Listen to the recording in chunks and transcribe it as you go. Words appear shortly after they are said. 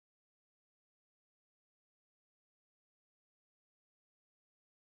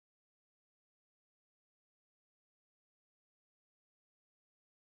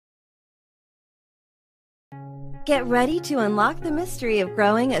Get ready to unlock the mystery of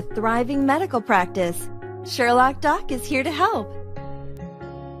growing a thriving medical practice. Sherlock Doc is here to help.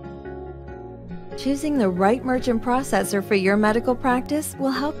 Choosing the right merchant processor for your medical practice will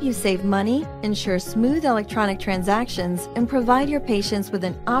help you save money, ensure smooth electronic transactions, and provide your patients with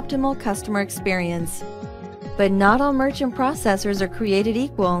an optimal customer experience. But not all merchant processors are created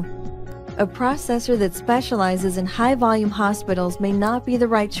equal. A processor that specializes in high-volume hospitals may not be the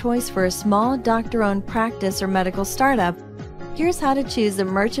right choice for a small doctor-owned practice or medical startup. Here's how to choose a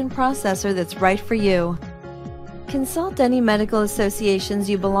merchant processor that's right for you. Consult any medical associations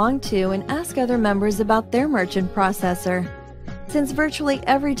you belong to and ask other members about their merchant processor. Since virtually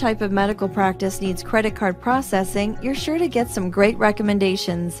every type of medical practice needs credit card processing, you're sure to get some great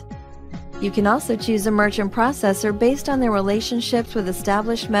recommendations. You can also choose a merchant processor based on their relationships with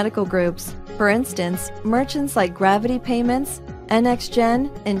established medical groups. For instance, merchants like Gravity Payments,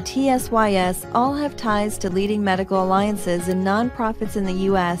 NXGen, and TSYS all have ties to leading medical alliances and nonprofits in the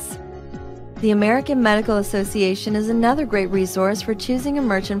U.S. The American Medical Association is another great resource for choosing a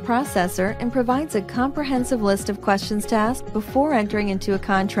merchant processor and provides a comprehensive list of questions to ask before entering into a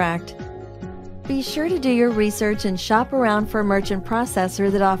contract. Be sure to do your research and shop around for a merchant processor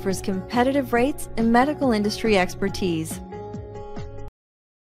that offers competitive rates and medical industry expertise.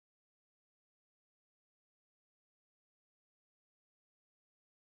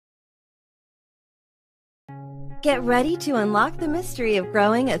 Get ready to unlock the mystery of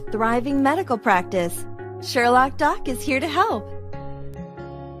growing a thriving medical practice. Sherlock Doc is here to help.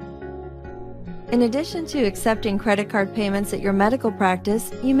 In addition to accepting credit card payments at your medical practice,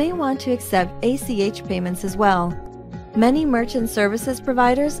 you may want to accept ACH payments as well. Many merchant services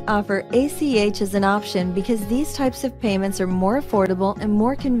providers offer ACH as an option because these types of payments are more affordable and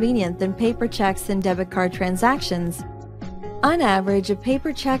more convenient than paper checks and debit card transactions. On average, a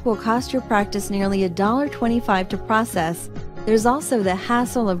paper check will cost your practice nearly $1.25 to process. There's also the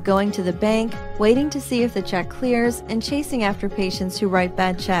hassle of going to the bank, waiting to see if the check clears, and chasing after patients who write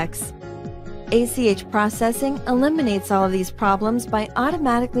bad checks. ACH processing eliminates all of these problems by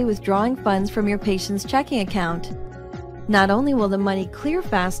automatically withdrawing funds from your patient's checking account. Not only will the money clear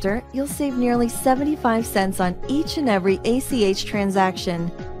faster, you'll save nearly 75 cents on each and every ACH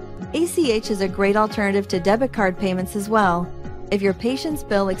transaction. ACH is a great alternative to debit card payments as well. If your patient's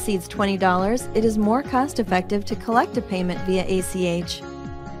bill exceeds $20, it is more cost-effective to collect a payment via ACH.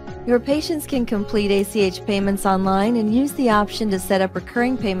 Your patients can complete ACH payments online and use the option to set up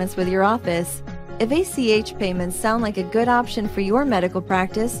recurring payments with your office. If ACH payments sound like a good option for your medical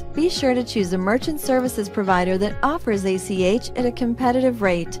practice, be sure to choose a merchant services provider that offers ACH at a competitive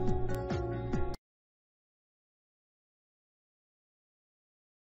rate.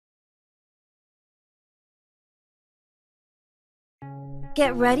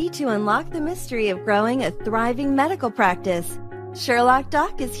 Get ready to unlock the mystery of growing a thriving medical practice. Sherlock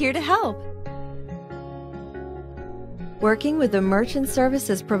Doc is here to help. Working with a merchant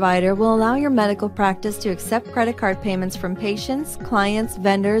services provider will allow your medical practice to accept credit card payments from patients, clients,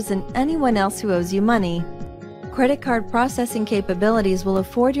 vendors, and anyone else who owes you money. Credit card processing capabilities will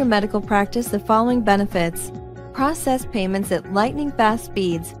afford your medical practice the following benefits. Process payments at lightning-fast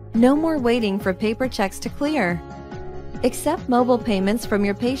speeds. No more waiting for paper checks to clear. Accept mobile payments from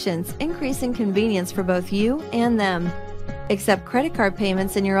your patients, increasing convenience for both you and them. Accept credit card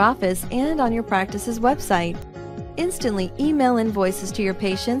payments in your office and on your practice's website. Instantly email invoices to your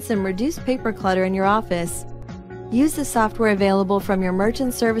patients and reduce paper clutter in your office. Use the software available from your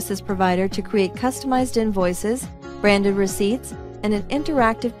merchant services provider to create customized invoices, branded receipts, and an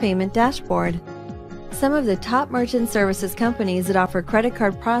interactive payment dashboard. Some of the top merchant services companies that offer credit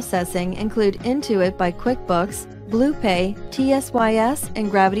card processing include Intuit by QuickBooks, BluePay, TSYS,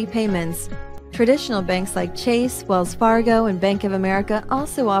 and Gravity Payments. Traditional banks like Chase, Wells Fargo, and Bank of America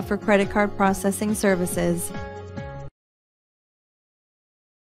also offer credit card processing services.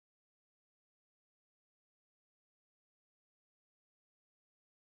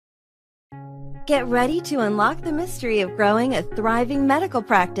 Get ready to unlock the mystery of growing a thriving medical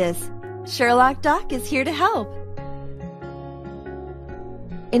practice. Sherlock Doc is here to help.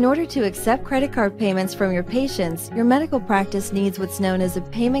 In order to accept credit card payments from your patients, your medical practice needs what's known as a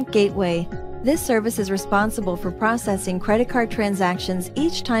payment gateway. This service is responsible for processing credit card transactions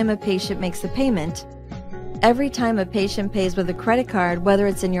each time a patient makes a payment. Every time a patient pays with a credit card, whether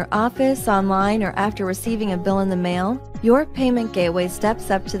it's in your office, online, or after receiving a bill in the mail, your payment gateway steps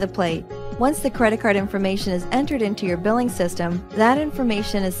up to the plate. Once the credit card information is entered into your billing system, that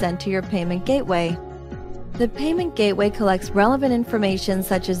information is sent to your payment gateway. The payment gateway collects relevant information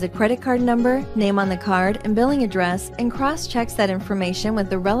such as the credit card number, name on the card, and billing address, and cross-checks that information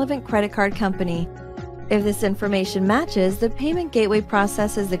with the relevant credit card company. If this information matches, the payment gateway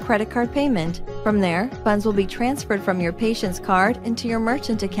processes the credit card payment. From there, funds will be transferred from your patient's card into your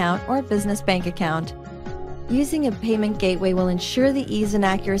merchant account or business bank account. Using a payment gateway will ensure the ease and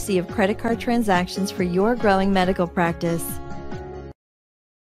accuracy of credit card transactions for your growing medical practice.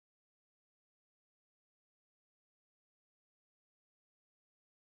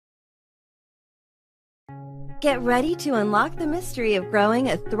 Get ready to unlock the mystery of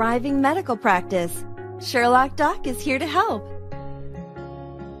growing a thriving medical practice. Sherlock Doc is here to help.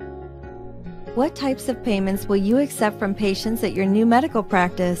 What types of payments will you accept from patients at your new medical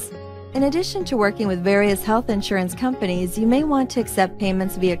practice? In addition to working with various health insurance companies, you may want to accept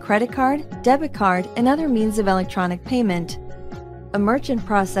payments via credit card, debit card, and other means of electronic payment. A merchant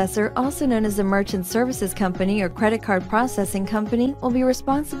processor, also known as a merchant services company or credit card processing company, will be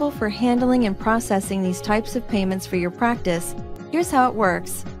responsible for handling and processing these types of payments for your practice. Here's how it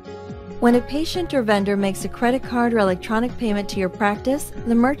works. When a patient or vendor makes a credit card or electronic payment to your practice,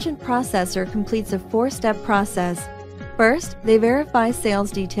 the merchant processor completes a 4-step process. First, they verify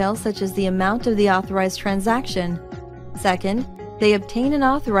sales details such as the amount of the authorized transaction. Second, they obtain and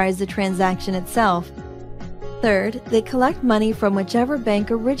authorize the transaction itself. Third, they collect money from whichever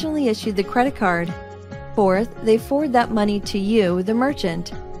bank originally issued the credit card. Fourth, they forward that money to you, the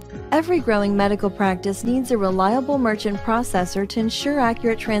merchant. Every growing medical practice needs a reliable merchant processor to ensure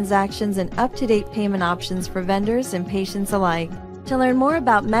accurate transactions and up-to-date payment options for vendors and patients alike. To learn more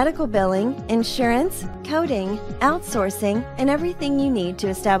about medical billing, insurance, coding, outsourcing, and everything you need to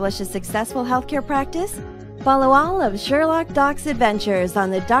establish a successful healthcare practice, follow all of Sherlock Doc's adventures on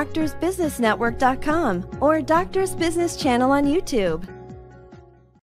the DoctorsBusinessNetwork.com or Doctors Business channel on YouTube.